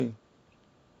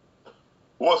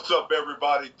What's up,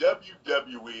 everybody?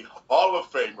 WWE Hall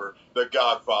of Famer, the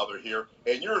Godfather here,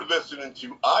 and you're listening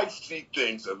to I See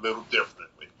Things a Little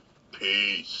Differently.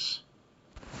 Peace.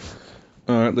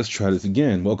 All right, let's try this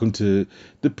again. Welcome to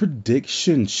the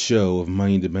prediction show of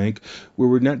Money in the Bank, where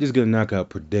we're not just going to knock out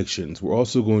predictions, we're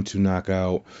also going to knock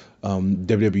out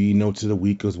WWE notes of the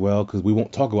week as well, because we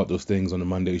won't talk about those things on the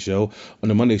Monday show. On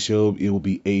the Monday show, it will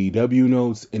be AEW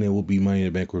notes and it will be Money in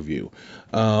the Bank review.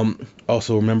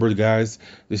 Also, remember, guys,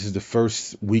 this is the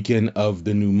first weekend of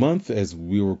the new month as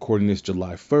we're recording this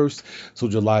July 1st. So,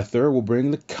 July 3rd, we'll bring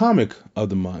the comic of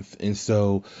the month. And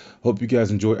so, hope you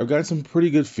guys enjoy. I've gotten some pretty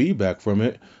good feedback from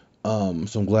it.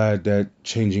 So I'm glad that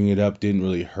changing it up didn't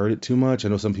really hurt it too much. I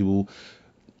know some people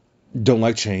don't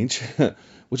like change,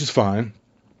 which is fine.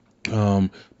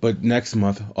 But next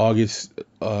month, August,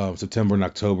 September, and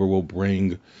October, we'll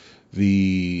bring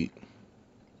the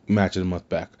match of the month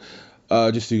back.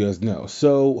 Just so you guys know.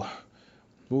 So,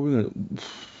 what we're gonna.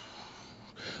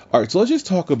 All right, so let's just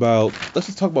talk about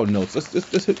notes.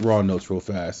 Let's hit raw notes real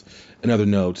fast and other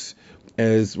notes.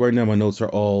 As right now my notes are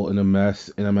all in a mess,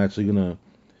 and I'm actually gonna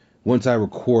once I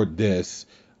record this,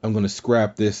 I'm gonna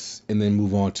scrap this and then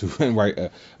move on to and write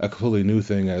a completely new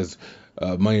thing as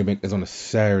Money in the Bank is on a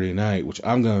Saturday night, which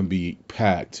I'm gonna be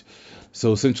packed.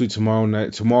 So essentially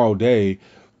tomorrow day,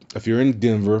 if you're in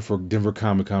Denver for Denver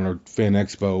Comic Con or Fan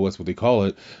Expo, that's what they call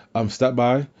it, stop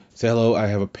by, say hello. I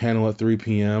have a panel at 3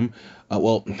 p.m.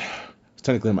 Well, it's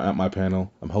technically not my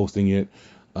panel. I'm hosting it.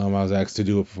 I was asked to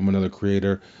do it from another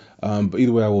creator. But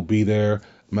either way, I will be there.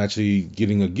 I'm actually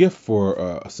getting a gift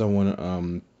for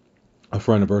someone, a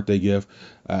friend, a birthday gift.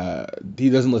 He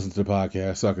doesn't listen to the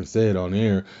podcast, so I can say it on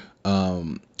air.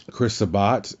 Chris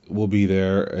Sabat will be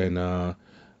there, and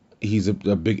he's a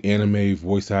big anime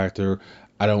voice actor.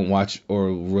 I don't watch or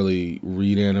really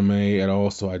read anime at all,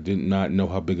 so I did not know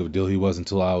how big of a deal he was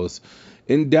until I was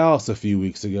in Dallas a few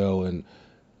weeks ago. And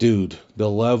dude, the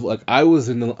level, like I was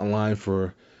in the line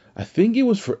for, I think it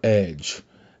was for Edge,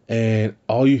 and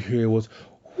all you hear was,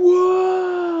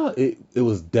 whoa! It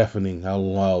was deafening how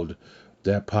loud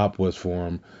that pop was for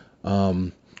him.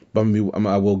 But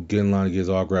I will get in line to get his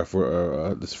autograph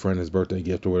for this friend, his birthday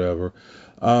gift or whatever.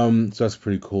 So that's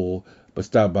pretty cool. But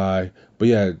stop by. But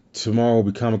yeah, tomorrow will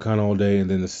be Comic Con all day, and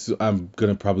then I'm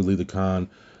gonna probably leave the con.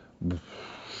 I'm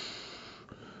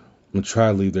gonna try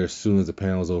to leave there as soon as the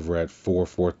panel's over at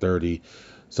 4:30,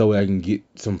 so I can get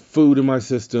some food in my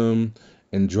system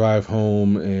and drive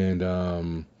home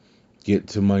and get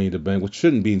to Money in the Bank, which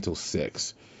shouldn't be until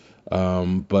 6.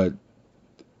 But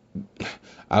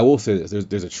I will say this: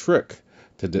 there's a trick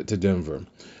to Denver.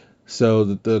 So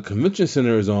the convention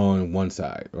center is on one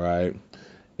side, right?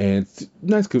 And it's a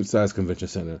nice sized convention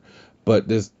center, but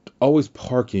there's always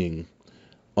parking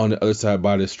on the other side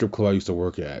by the strip club I used to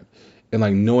work at. And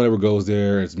like no one ever goes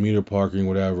there. It's meter parking,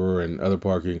 whatever, and other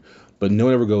parking, but no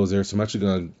one ever goes there. So I'm actually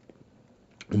gonna.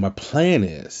 My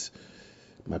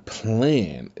my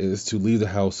plan is to leave the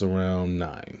house around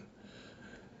 9,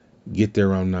 get there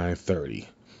around 9:30,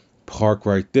 park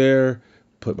right there,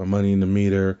 put my money in the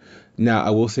meter. Now,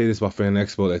 I will say this about Fan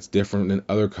Expo that's different than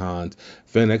other cons.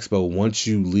 Fan Expo, once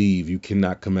you leave, you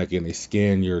cannot come back in. They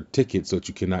scan your ticket so that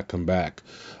you cannot come back,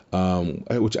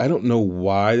 which I don't know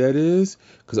why that is,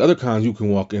 because other cons you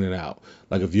can walk in and out.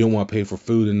 Like if you don't want to pay for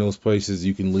food in those places,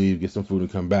 you can leave, get some food,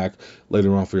 and come back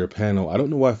later on for your panel. I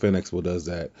don't know why Fan Expo does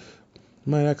that.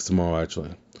 Might ask tomorrow,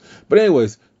 actually. But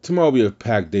anyways, tomorrow will be a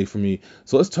packed day for me.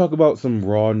 So let's talk about some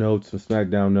Raw notes, some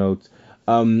SmackDown notes,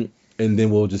 and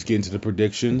then we'll just get into the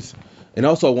predictions. And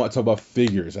also, I want to talk about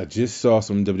figures. I just saw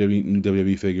some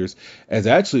WWE figures. As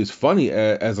actually, it's funny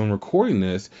as I'm recording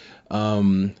this.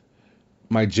 I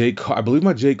believe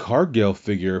my Jade Cargill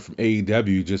figure from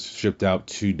AEW just shipped out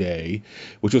today,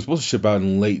 which was supposed to ship out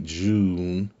in late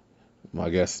June. Well, I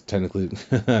guess technically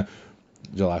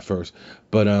July 1st.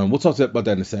 But we'll talk about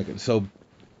that in a second. So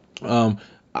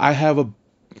I have a.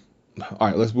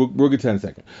 All right, we'll get to that in a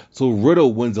second. So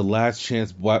Riddle wins the last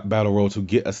chance battle royal to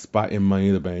get a spot in Money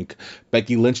in the Bank.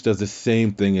 Becky Lynch does the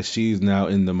same thing as she's now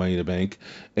in the Money in the Bank.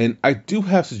 And I do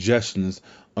have suggestions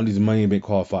on these Money in the Bank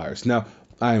qualifiers. Now,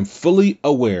 I am fully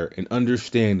aware and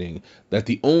understanding that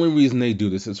the only reason they do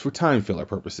this is for time filler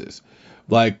purposes.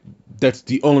 Like, that's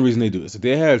the only reason they do this. If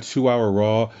they had a 2-hour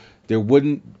Raw, there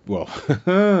wouldn't, well,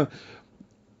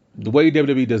 the way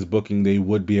WWE does booking, they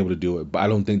would be able to do it, but I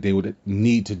don't think they would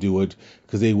need to do it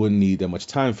because they wouldn't need that much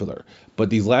time filler. But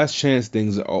these last chance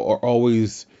things are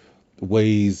always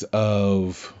ways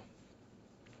of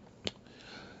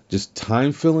just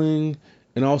time filling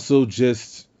and also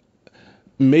just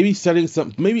maybe setting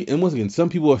some, maybe, and once again, some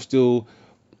people are still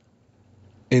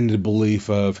in the belief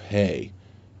of, hey,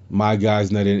 my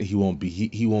guy's not in it, he won't be.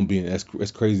 He won't be in it.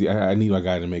 That's crazy. I need my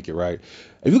guy to make it, right?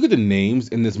 If you look at the names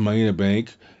in this Money in the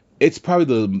Bank, it's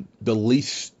probably the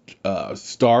least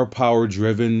star power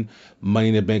driven Money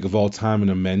in the Bank of all time on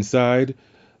the men's side.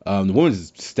 The women's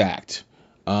is stacked,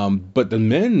 but the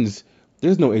men's,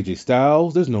 there's no AJ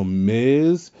Styles, there's no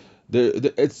Miz.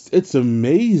 It's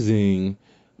amazing,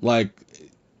 like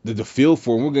the feel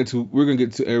for. And we're gonna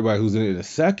get to everybody who's in it in a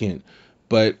second,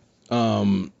 but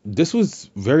this was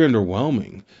very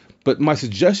underwhelming. But my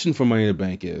suggestion for Money in the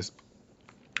Bank is,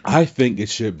 I think it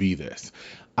should be this.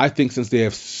 I think since they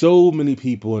have so many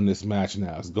people in this match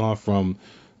now, it's gone from,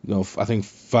 I think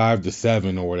 5 to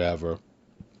 7 or whatever.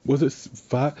 Was it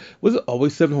 5? Was it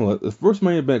always 7? Hold on. The first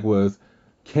Money in the Bank was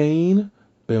Kane,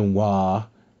 Benoit,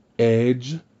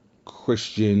 Edge,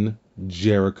 Christian,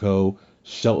 Jericho,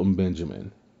 Shelton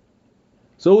Benjamin.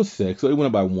 So it was 6. So it went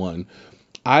up by 1.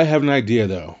 I have an idea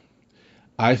though.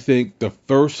 I think the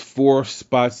first 4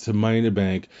 spots to Money in the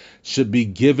Bank should be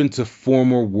given to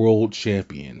former world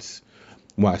champions.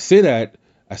 When I say that,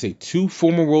 I say 2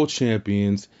 former world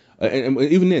champions, and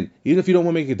even then, even if you don't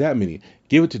want to make it that many,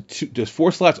 give it to 2. There's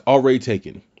 4 slots already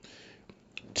taken.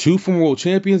 2 former world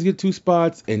champions get 2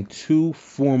 spots, and 2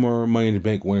 former Money in the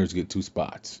Bank winners get 2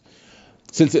 spots.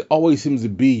 Since it always seems to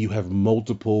be you have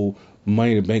multiple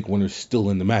Money in the Bank winners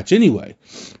still in the match anyway,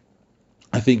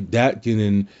 I think that can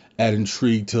then add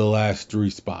intrigue to the last 3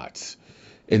 spots.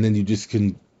 And then you just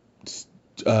can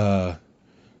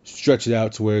stretch it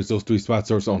out to where those 3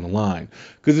 spots are on the line.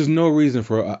 Because there's no reason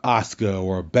for an Asuka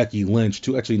or a Becky Lynch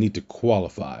to actually need to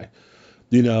qualify.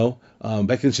 Becky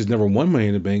Lynch has never won Money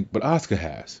in the Bank, but Asuka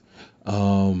has.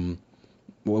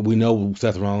 We know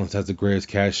Seth Rollins has the greatest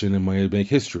cash-in Money in the Bank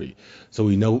history. So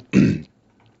we know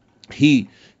he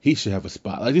should have a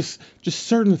spot. Like just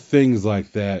certain things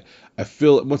like that. I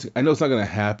know it's not going to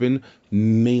happen,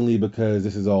 mainly because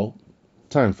this is all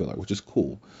time filler, which is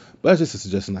cool. But that's just a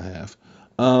suggestion I have.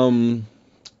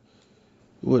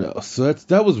 What else? So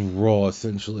that was Raw,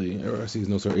 essentially. RC's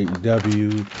notes are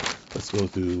AEW. Let's go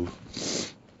through.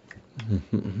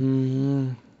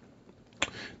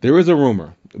 There is a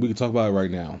rumor. We can talk about it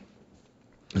right now,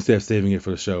 instead of saving it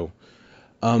for the show.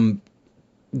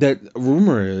 That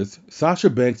rumor is Sasha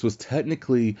Banks was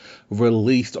technically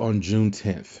released on June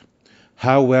 10th.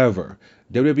 However,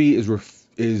 WWE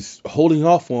is holding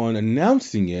off on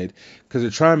announcing it because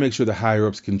they're trying to make sure the higher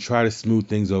ups can try to smooth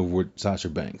things over with Sasha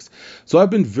Banks. So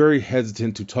I've been very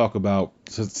hesitant to talk about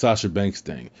Sasha Banks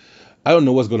thing. I don't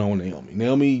know what's going on with Naomi.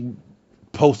 Naomi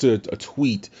posted a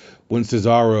tweet when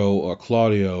Cesaro or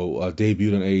Claudio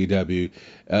debuted on AEW.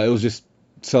 It was just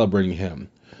celebrating him.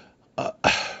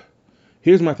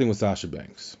 Here's my thing with Sasha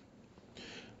Banks.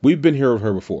 We've been here with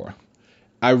her before.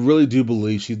 I really do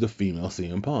believe she's the female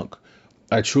CM Punk.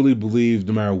 I truly believe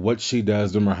no matter what she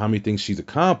does, no matter how many things she's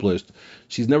accomplished,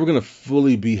 she's never going to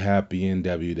fully be happy in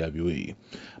WWE.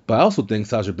 But I also think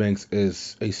Sasha Banks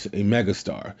is a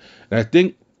megastar. And I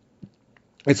think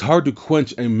it's hard to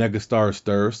quench a megastar's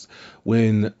thirst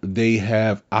when they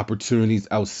have opportunities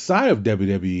outside of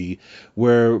WWE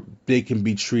where they can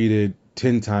be treated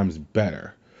 10 times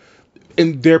better.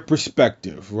 In their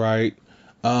perspective, right?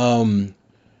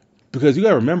 Because you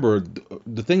gotta remember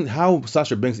the thing, how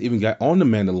Sasha Banks even got on The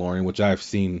Mandalorian, which I've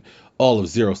seen all of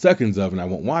 0 seconds of, and I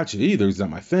won't watch it either, it's not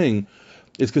my thing,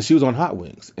 is because she was on Hot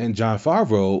Wings. And Jon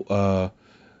Favreau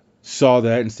saw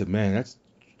that and said, man, that's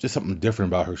just something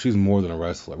different about her. She's more than a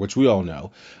wrestler, which we all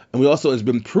know. And we also, it's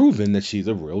been proven that she's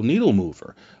a real needle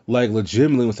mover. Like,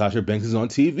 legitimately, when Sasha Banks is on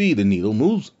TV, the needle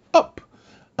moves up.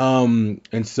 And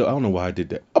so, I don't know why I did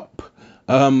that. Up.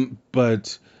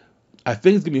 But I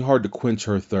think it's going to be hard to quench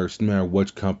her thirst no matter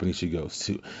which company she goes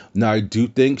to. Now, I do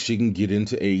think she can get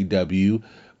into AEW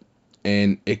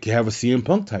and it can have a CM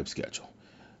Punk type schedule.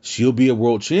 She'll be a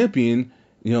world champion,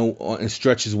 in a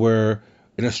stretch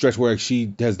where she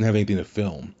doesn't have anything to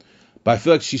film. But I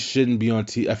feel like she shouldn't be on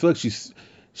TV. I feel like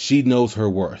she knows her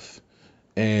worth.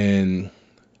 And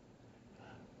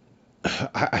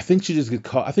I think she just gets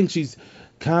caught. I think she's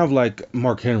kind of like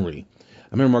Mark Henry.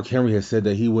 I remember Mark Henry had said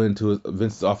that he went into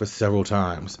Vince's office several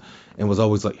times and was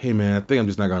always like, hey, man, I think I'm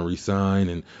just not going to re-sign.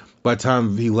 And by the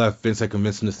time he left, Vince had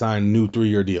convinced him to sign new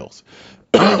 3-year deals.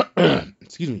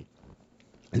 Excuse me.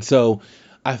 And so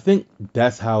I think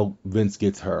that's how Vince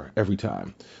gets her every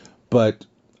time. But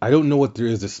I don't know what there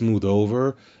is to smooth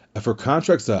over. If her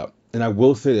contract's up, and I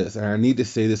will say this, and I need to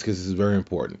say this because this is very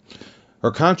important.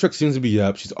 Her contract seems to be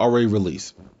up. She's already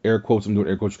released. Air quotes, I'm doing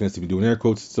air quotes. You can't see me doing air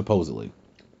quotes, supposedly.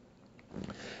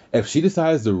 If she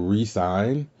decides to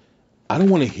re-sign, I don't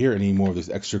want to hear any more of this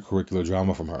extracurricular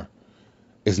drama from her.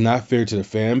 It's not fair to the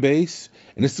fan base.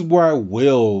 And this is where I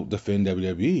will defend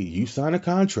WWE. You sign a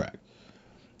contract,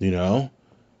 you know?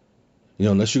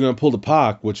 Unless you're going to pull the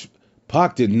Pac, which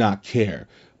Pac did not care.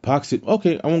 Pac said,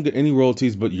 okay, I won't get any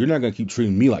royalties, but you're not going to keep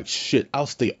treating me like shit. I'll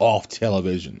stay off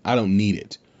television. I don't need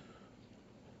it.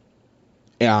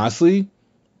 And honestly,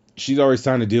 she's already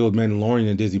signed a deal with Mandalorian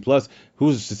and Disney Plus.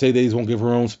 Who's to say they just won't give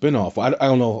her own spinoff? I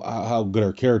don't know how good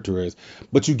her character is,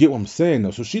 but you get what I'm saying,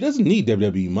 though. So she doesn't need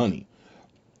WWE money.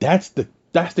 That's the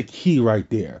key right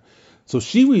there. So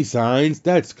she resigns.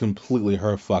 That's completely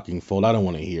her fucking fault. I don't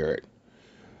want to hear it.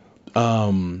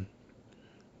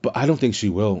 But I don't think she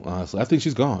will, honestly. I think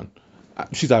she's gone.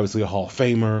 She's obviously a Hall of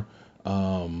Famer.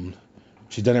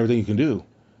 She's done everything you can do.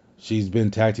 She's been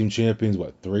tag team champions,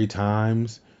 3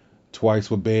 times?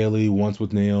 Twice with Bayley, once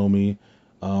with Naomi.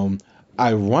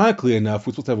 Ironically enough,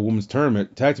 we're supposed to have a women's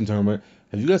tournament, tag team tournament.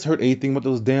 Have you guys heard anything about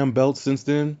those damn belts since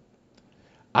then?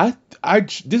 This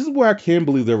is where I can't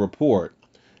believe their report,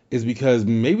 is because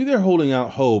maybe they're holding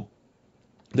out hope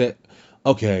that,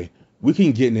 okay, we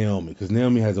can get Naomi, because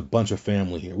Naomi has a bunch of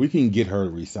family here. We can get her to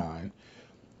resign.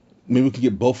 Maybe we can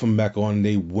get both of them back on and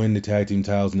they win the tag team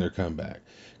titles in their comeback.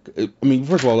 I mean,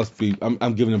 first of all,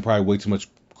 I'm giving them probably way too much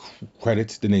credit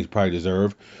than they probably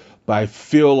deserve. But I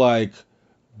feel like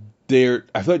they're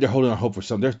holding out hope for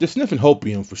something. They're sniffing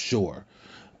hopium for sure.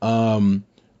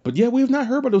 But yeah, we have not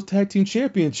heard about those tag team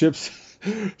championships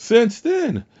since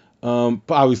then. But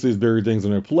obviously, there's bigger things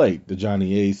on their plate. The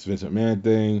Johnny Ace, Vince McMahon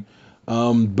thing.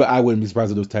 But I wouldn't be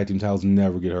surprised if those tag team titles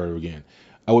never get heard of again.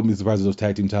 I wouldn't be surprised if those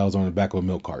tag team titles are on the back of a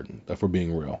milk carton, if we're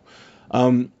being real.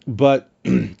 But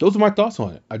those are my thoughts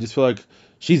on it. I just feel like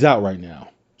she's out right now.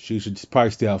 She should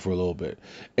probably stay out for a little bit.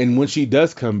 And when she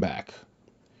does come back,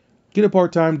 get a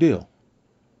part-time deal.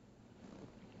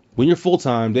 When you're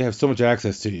full-time, they have so much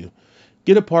access to you.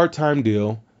 Get a part-time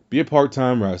deal. Be a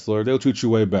part-time wrestler. They'll treat you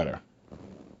way better.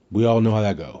 We all know how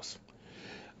that goes.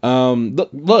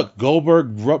 Look,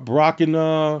 Goldberg, Brock,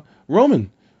 and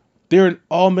Roman. They're in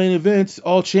all main events,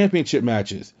 all championship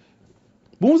matches.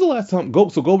 When was the last time?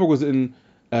 So Goldberg was in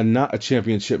not a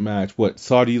championship match.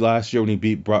 Saudi last year when he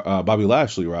beat Bobby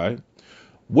Lashley, right?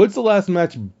 What's the last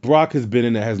match Brock has been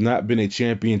in that has not been a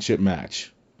championship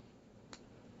match?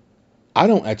 I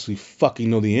don't actually fucking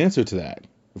know the answer to that,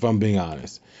 if I'm being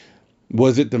honest.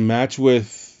 Was it the matches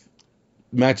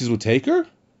with Taker?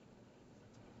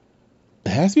 It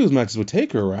has to be those matches with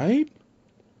Taker, right?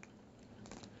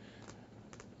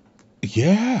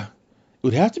 Yeah. It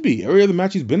would have to be. Every other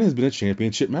match he's been in has been a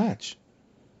championship match.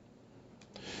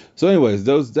 So anyways,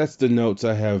 that's the notes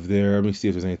I have there. Let me see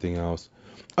if there's anything else.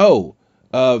 Oh,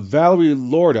 Valerie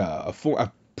Lorda,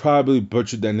 I probably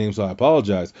butchered that name, so I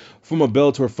apologize. Former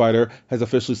Bellator fighter, has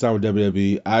officially signed with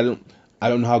WWE. I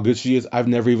don't know how good she is. I've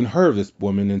never even heard of this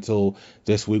woman until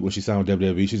this week when she signed with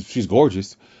WWE. She's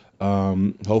gorgeous.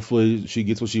 Hopefully she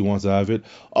gets what she wants out of it.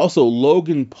 Also,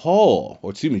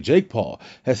 Jake Paul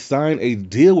has signed a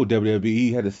deal with WWE.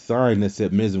 He had a sign that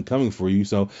said, "Miz, I'm coming for you."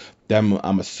 So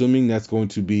I'm assuming that's going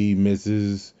to be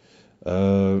Miz's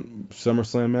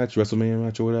SummerSlam match, WrestleMania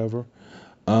match, or whatever.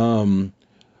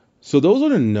 So those are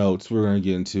the notes we're going to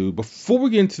get into. Before we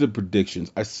get into the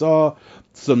predictions, I saw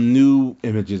some new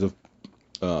images of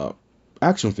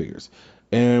action figures.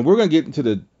 And we're going to get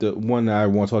into the one that I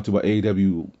want to talk to about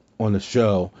AEW on the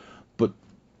show. But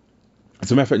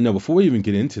as a matter of fact, no, before we even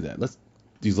get into that,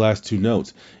 these last two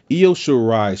notes. Io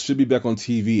Shirai should be back on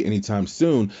TV anytime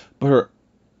soon, but her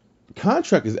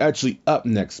contract is actually up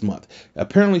next month.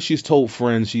 Apparently she's told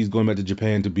friends she's going back to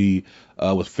Japan to be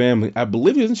with family. I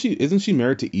believe isn't she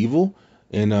married to Evil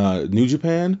in New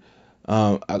Japan?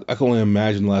 I can only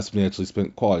imagine the last time they actually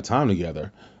spent quality time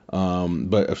together.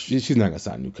 But if she's not gonna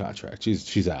sign a new contract.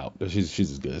 She's out. She's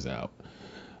as good as out.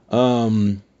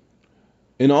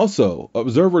 And also,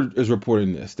 Observer is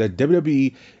reporting that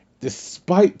WWE,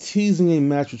 despite teasing a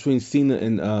match between Cena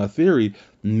and Theory,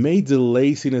 may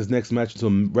delay Cena's next match until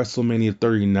WrestleMania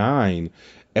 39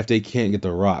 if they can't get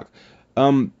The Rock.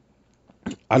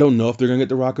 I don't know if they're gonna get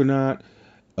The Rock or not.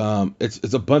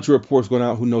 It's a bunch of reports going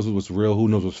out. Who knows what's real? Who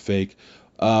knows what's fake?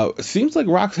 It seems like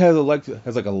Rock has a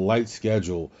light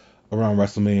schedule around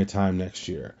WrestleMania time next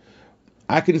year.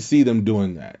 I can see them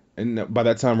doing that. And by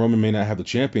that time, Roman may not have the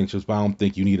championships, but I don't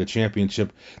think you need a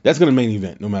championship. That's going to main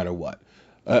event no matter what.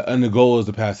 And the goal is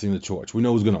the passing the torch. We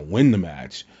know who's going to win the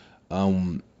match. I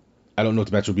don't know if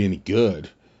the match will be any good.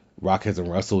 Rock hasn't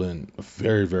wrestled in a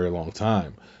very, very long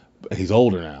time. He's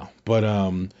older now. But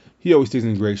he always stays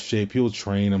in great shape. He'll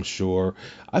train, I'm sure.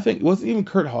 I think, wasn't even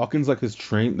Kurt Hawkins like his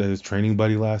training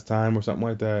buddy last time or something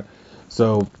like that?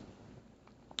 So,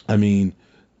 I mean,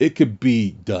 it could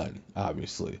be done,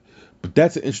 obviously. But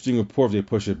that's an interesting report if they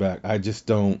push it back. I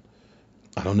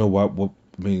don't know what,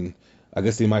 I mean, I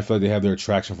guess they might feel like they have their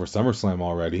attraction for SummerSlam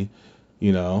already,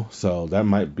 so that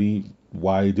might be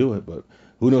why they do it. But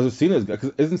who knows if Cena's got,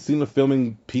 because isn't Cena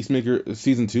filming Peacemaker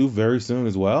season 2 very soon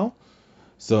as well?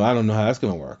 So I don't know how that's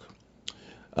going to work.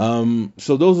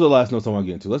 So those are the last notes I want to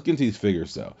get into. Let's get into these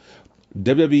figures, though.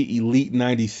 WWE Elite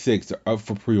 96 are up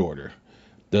for pre-order.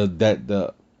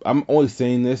 I'm only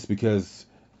saying this because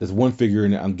there's one figure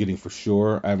in it I'm getting for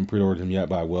sure. I haven't pre-ordered him yet,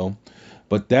 but I will.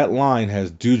 But that line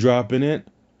has Doudrop in it,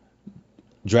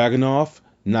 Dragunov,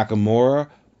 Nakamura,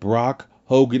 Brock,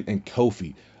 Hogan, and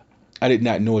Kofi. I did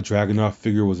not know a Dragunov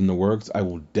figure was in the works. I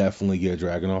will definitely get a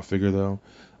Dragunov figure, though.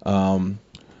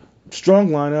 Strong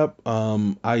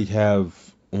lineup. I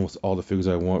have almost all the figures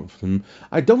I want from him.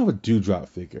 I don't have a Doudrop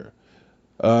figure.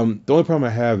 The only problem I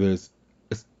have is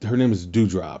her name is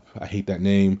Doudrop. I hate that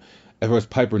name. As far as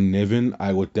Piper Niven,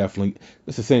 I would definitely.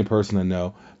 It's the same person, I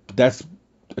know. But that's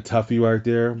a toughie right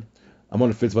there. I'm on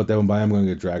the fence about that one, but I'm going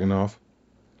to get Dragunov.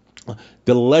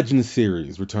 The Legend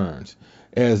Series returns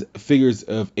as figures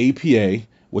of APA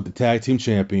with the Tag Team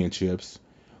Championships,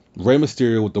 Rey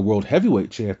Mysterio with the World Heavyweight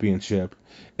Championship,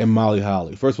 and Molly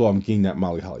Holly. First of all, I'm getting that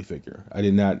Molly Holly figure. I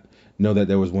did not know that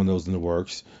there was one of those in the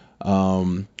works.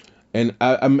 And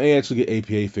I may actually get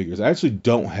APA figures. I actually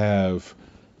don't have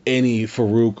any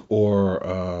Farouk or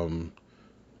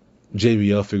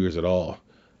JBL figures at all.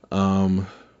 JBL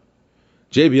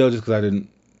just because I didn't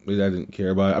care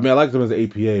about it. I mean, I like them as an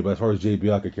APA, but as far as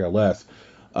JBL, I could care less.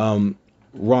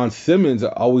 Ron Simmons, I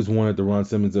always wanted the Ron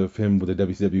Simmons of him with the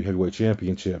WCW Heavyweight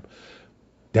Championship.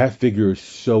 That figure is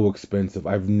so expensive.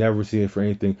 I've never seen it for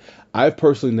anything. I've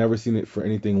personally never seen it for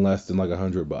anything less than like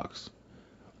 $100.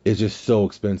 It's just so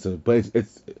expensive. But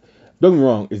it's don't get me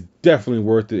wrong, it's definitely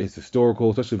worth it. It's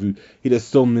historical, especially if he does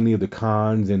so many of the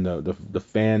cons and the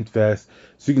fan fest.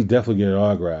 So you can definitely get an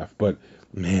autograph. But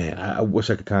man, I wish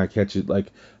I could kind of catch it like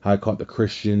how I caught the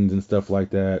Christians and stuff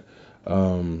like that.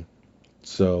 But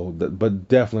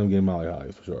definitely I'm getting Molly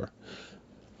Holly for sure.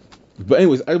 But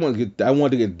anyways, I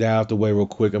wanted to get that out the way real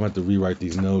quick. I'm gonna have to rewrite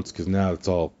these notes because now it's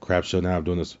all crap show. Now I'm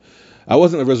doing this. I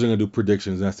wasn't originally gonna do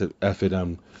predictions, and I said, F it,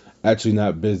 I'm actually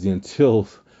not busy until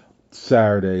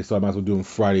Saturday, so I might as well do them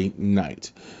Friday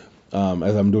night.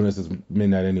 As I'm doing this at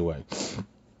midnight anyway.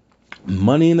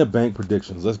 Money in the Bank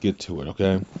predictions. Let's get to it,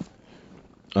 okay?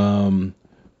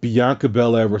 Bianca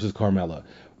Belair versus Carmella.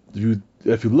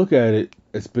 If you look at it,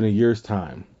 it's been a year's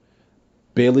time.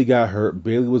 Bayley got hurt.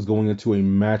 Bayley was going into a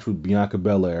match with Bianca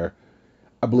Belair,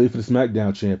 I believe, for the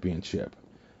SmackDown Championship.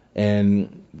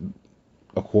 And,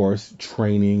 of course,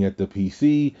 training at the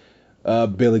PC.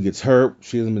 Bayley gets hurt.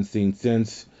 She hasn't been seen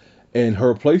since. And her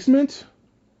replacement?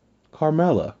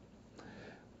 Carmella.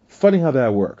 Funny how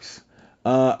that works.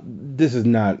 This is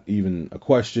not even a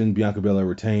question. Bianca Belair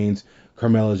retains.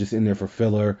 Carmella is just in there for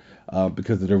filler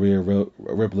because of the Rhea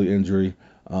Ripley injury.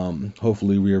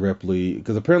 Hopefully Rhea Ripley,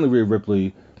 because apparently Rhea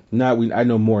Ripley, I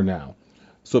know more now.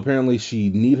 So apparently she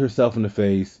kneed herself in the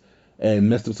face and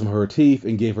messed up some of her teeth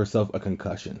and gave herself a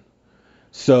concussion.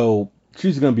 So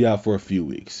she's going to be out for a few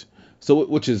weeks. So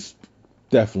which is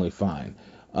definitely fine.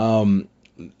 So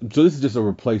this is just a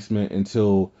replacement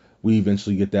until we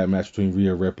eventually get that match between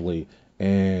Rhea Ripley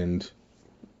and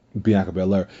Bianca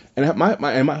Belair. And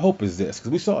my hope is this,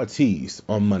 because we saw a tease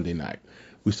on Monday night.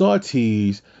 We saw a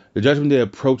tease. The Judgment Day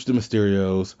approached the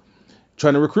Mysterios,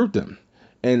 trying to recruit them.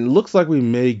 And it looks like we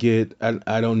may get,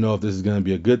 I don't know if this is going to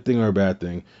be a good thing or a bad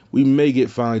thing, we may get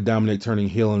finally Dominic turning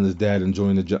heel on his dad and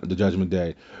joining the Judgment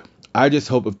Day. I just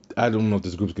hope, I don't know if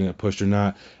this group's going to get pushed or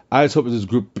not. I just hope if this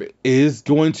group is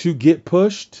going to get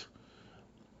pushed,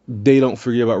 they don't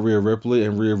forget about Rhea Ripley.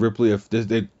 And Rhea Ripley, if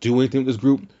they do anything with this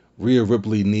group, Rhea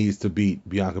Ripley needs to beat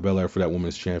Bianca Belair for that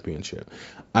women's championship.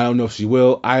 I don't know if she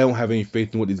will. I don't have any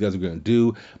faith in what these guys are going to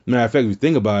do. Matter of fact, if you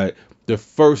think about it, the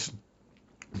first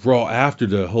Raw after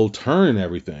the whole turn and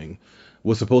everything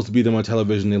was supposed to be them on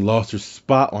television. They lost their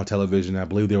spot on television. I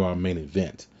believe they were on main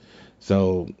event.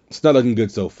 So it's not looking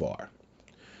good so far.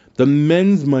 The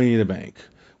men's Money in the Bank.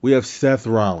 We have Seth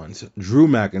Rollins, Drew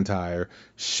McIntyre,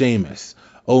 Sheamus,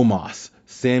 Omos,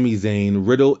 Sami Zayn,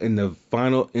 Riddle, and the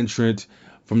final entrant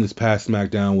from this past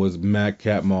SmackDown was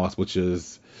Madcap Moss, which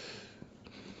is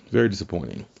very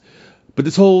disappointing. But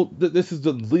this is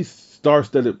the least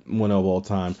star-studded one of all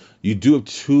time. You do have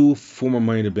two former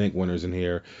Money in the Bank winners in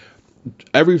here.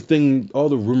 Everything, all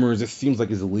the rumors, it seems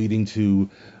like is leading to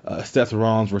Seth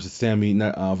Rollins versus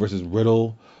versus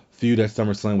Riddle feud at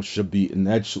SummerSlam, which should be an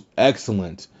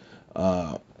excellent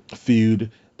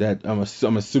feud. That I'm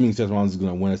assuming Seth Rollins is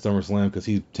going to win at SummerSlam because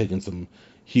he's taken some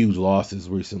huge losses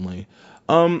recently.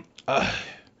 Um, uh,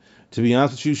 to be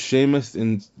honest with you, Sheamus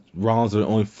and Rollins are the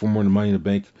only former Money in the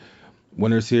Bank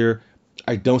winners here.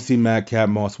 I don't see Madcap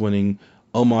Moss winning.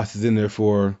 Omos is in there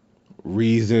for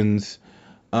reasons.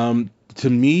 To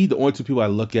me, the only two people I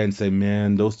look at and say,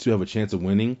 man, those two have a chance of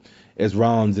winning is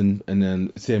Rollins and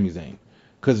then Sami Zayn.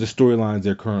 Because the storylines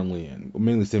they're currently in.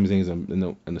 Mainly Sami Zayn's in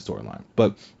the storyline.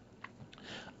 But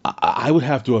I would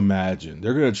have to imagine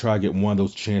they're going to try to get one of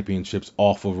those championships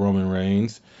off of Roman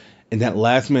Reigns. And that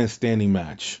last man standing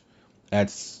match at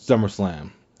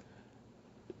SummerSlam.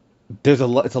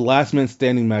 It's a last man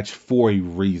standing match for a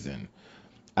reason.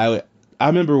 I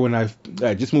remember when I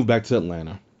just moved back to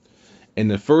Atlanta, and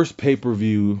the first pay per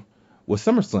view was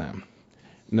SummerSlam.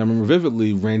 And I remember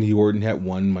vividly Randy Orton had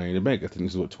won Money in the Bank. I think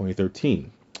this was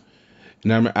 2013.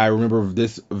 And I remember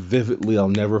this vividly. I'll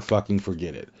never fucking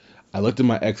forget it. I looked at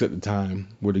my ex at the time.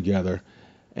 We're together,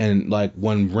 and like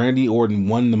when Randy Orton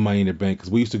won the Money in the Bank,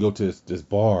 because we used to go to this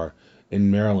bar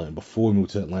in Maryland before we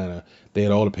moved to Atlanta. They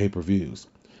had all the pay per views.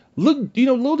 Look,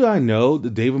 little did I know the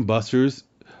Dave and Buster's,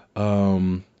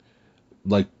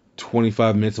 like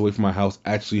 25 minutes away from my house,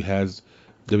 actually has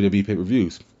WWE pay per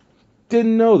views.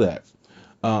 Didn't know that.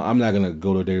 I'm not gonna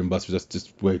go to Dave and Buster's. That's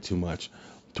just way too much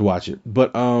to watch it.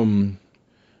 But I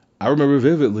remember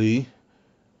vividly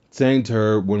saying to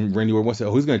her when Randy Orton said,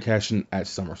 "Oh, he's gonna cash in at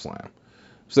SummerSlam."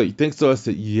 So you think so? I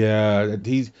said, "Yeah,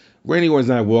 Randy Orton's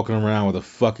not walking around with a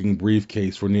fucking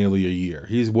briefcase for nearly a year.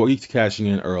 He's cashing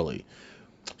in early."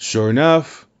 Sure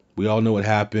enough, we all know what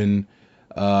happened.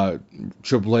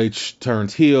 Triple H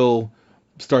turns heel,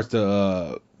 starts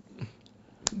the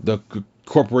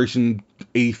Corporation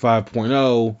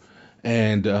 85.0,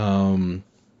 and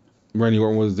Randy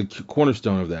Orton was the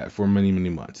cornerstone of that for many, many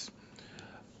months.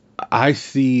 I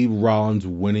see Rollins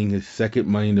winning his second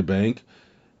Money in the Bank,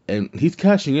 and he's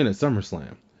cashing in at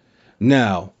SummerSlam.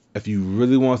 Now, if you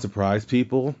really want to surprise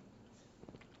people,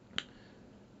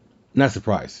 not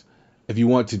surprise. If you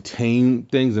want to tame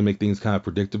things and make things kind of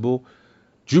predictable,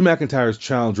 Drew McIntyre's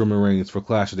challenged Roman Reigns for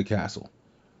Clash of the Castle.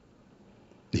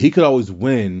 He could always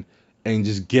win and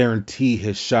just guarantee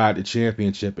his shot at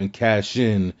championship and cash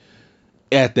in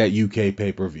at that UK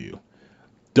pay-per-view.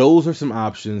 Those are some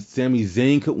options. Sami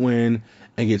Zayn could win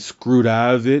and get screwed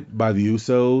out of it by the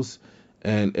Usos,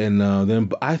 and then.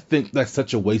 But I think that's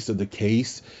such a waste of the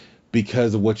case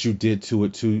because of what you did to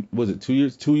it. Was it 2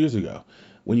 years ago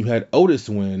when you had Otis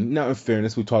win? Now, in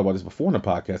fairness, we talked about this before in the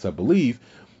podcast, I believe.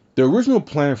 The original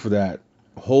plan for that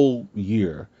whole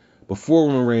year, before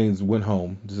Roman Reigns went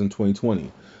home, this is in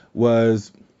 2020,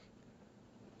 was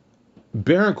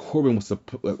Baron Corbin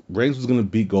Reigns was going to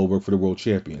beat Goldberg for the World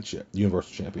Championship,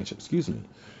 Universal Championship, excuse me.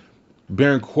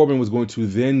 Baron Corbin was going to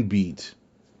then beat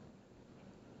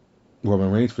Roman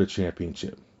Reigns for the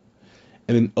championship.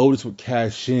 And then Otis would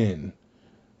cash in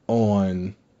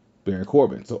on Baron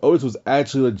Corbin. So Otis was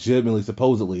actually legitimately,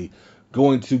 supposedly,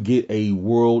 going to get a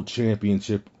world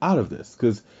championship out of this.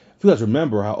 Because if you guys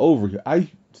remember how I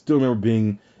still remember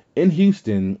being in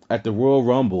Houston at the Royal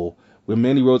Rumble when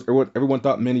Mandy Rose, everyone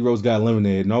thought Mandy Rose got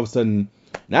eliminated, and all of a sudden,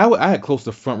 now I had close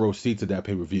to front row seats at that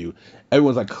pay-per-view.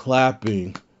 Everyone's like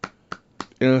clapping,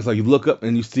 and it's like you look up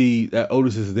and you see that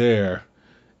Otis is there,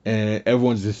 and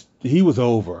everyone's he was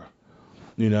over,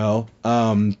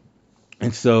 and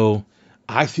so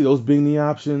I see those being the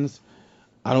options.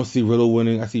 I don't see Riddle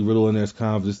winning. I see Riddle in there as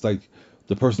kind of just like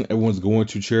the person everyone's going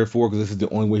to cheer for because this is the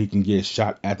only way he can get a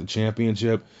shot at the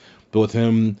championship. But with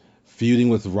him feuding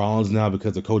with Rollins now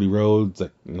because of Cody Rhodes,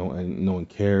 and no one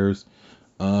cares.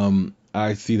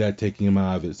 I see that taking him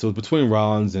out of it. So it's between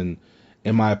Rollins and,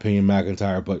 in my opinion,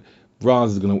 McIntyre. But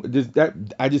Rollins is gonna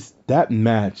that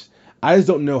match. I just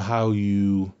don't know how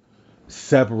you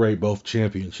separate both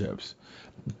championships.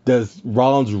 Does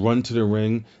Rollins run to the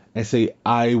ring and say,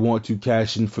 "I want to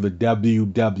cash in for the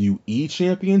WWE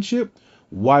Championship"?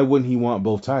 Why wouldn't he want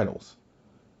both titles?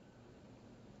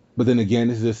 But then again,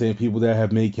 this is the same people that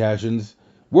have made cash-ins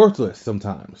worthless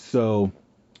sometimes. So,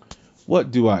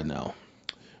 what do I know?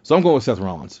 So I'm going with Seth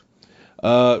Rollins.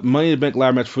 Money in the Bank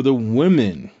ladder match for the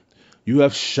women. You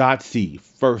have Shotzi,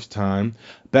 first time.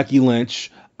 Becky Lynch,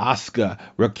 Asuka,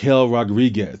 Raquel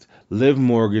Rodriguez, Liv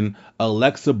Morgan,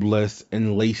 Alexa Bliss,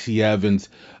 and Lacey Evans.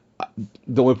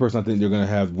 The only person I think they're going to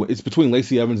have, it's between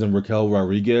Lacey Evans and Raquel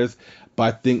Rodriguez, but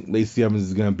I think Lacey Evans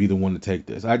is going to be the one to take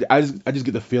this. I just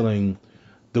get the feeling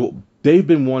they've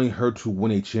been wanting her to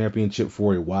win a championship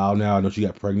for a while now. I know she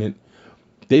got pregnant.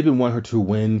 They've been wanting her to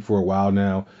win for a while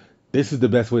now. This is the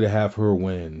best way to have her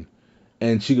win.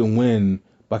 And she can win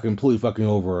by completely fucking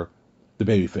over the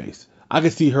babyface. I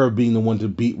could see her being the one to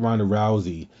beat Ronda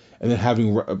Rousey and then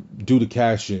having do the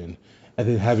cash in and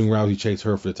then having Rousey chase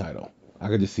her for the title. I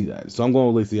could just see that. So I'm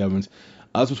going with Lacey Evans.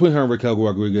 It's between her and Raquel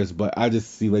Rodriguez, but I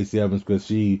just see Lacey Evans because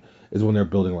she is one they're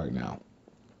building right now.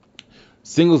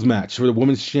 Singles match for the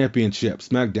Women's Championship,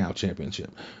 SmackDown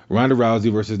Championship. Ronda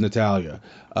Rousey versus Natalya.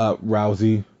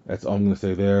 Rousey, that's all I'm going to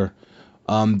say there.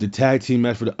 The tag team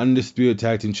match for the Undisputed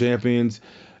Tag Team Champions.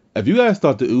 If you guys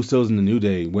thought the Usos and the New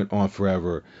Day went on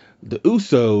forever, the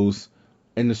Usos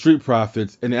and the Street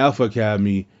Profits and the Alpha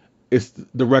Academy is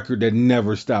the record that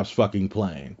never stops fucking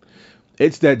playing.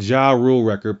 It's that Ja Rule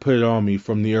record, Put It On Me,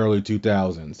 from the early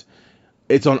 2000s.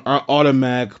 It's on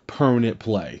automatic, permanent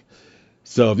play.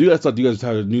 So if you guys thought you guys were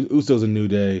tired of Usos and New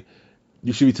Day,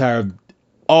 you should be tired of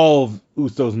all of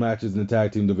Usos matches in the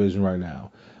tag team division right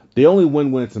now. They only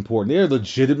win when it's important. They're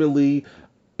legitimately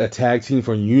a tag team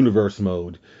from universe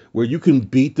mode, where you can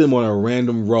beat them on a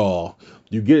random Raw.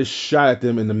 You get a shot at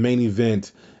them in the main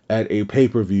event at a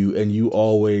pay-per-view, and you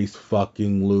always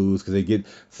fucking lose because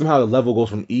somehow the level goes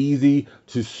from easy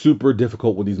to super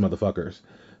difficult with these motherfuckers.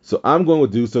 So I'm going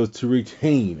with Usos to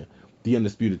retain the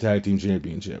Undisputed Tag Team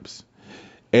Championships.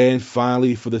 And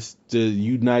finally, for the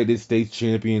United States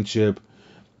Championship,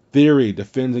 Theory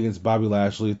defends against Bobby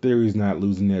Lashley. Theory's not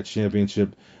losing that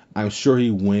championship. I'm sure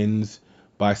he wins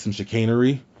by some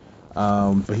chicanery,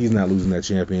 but he's not losing that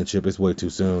championship. It's way too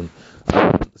soon.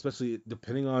 Especially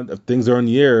depending on if things are in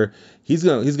the air, he's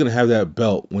gonna have that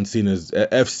belt when Cena's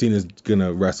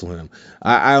gonna wrestle him.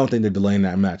 I don't think they're delaying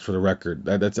that match, for the record.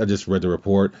 I just read the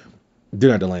report. They're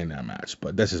not delaying that match,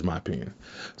 but that's just my opinion.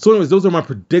 So anyways, those are my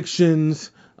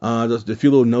predictions. Just a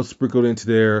few little notes sprinkled into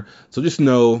there. So just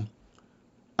know,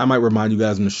 I might remind you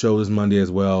guys on the show this Monday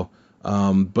as well.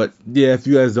 But yeah, if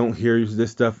you guys don't hear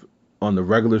this stuff on the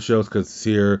regular shows, because it's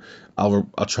here, I'll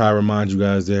try to remind you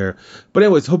guys there. But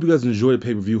anyways, hope you guys enjoy the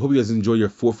pay-per-view. Hope you guys enjoy your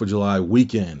 4th of July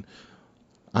weekend.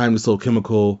 I am the Soul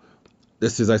Chemical.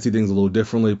 This is I See Things a Little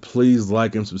Differently. Please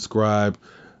like and subscribe.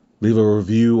 Leave a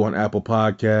review on Apple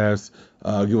Podcasts.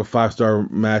 Give a 5-star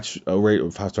match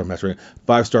rating.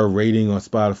 5-star rating on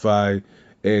Spotify.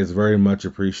 It is very much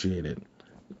appreciated.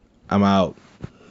 I'm out.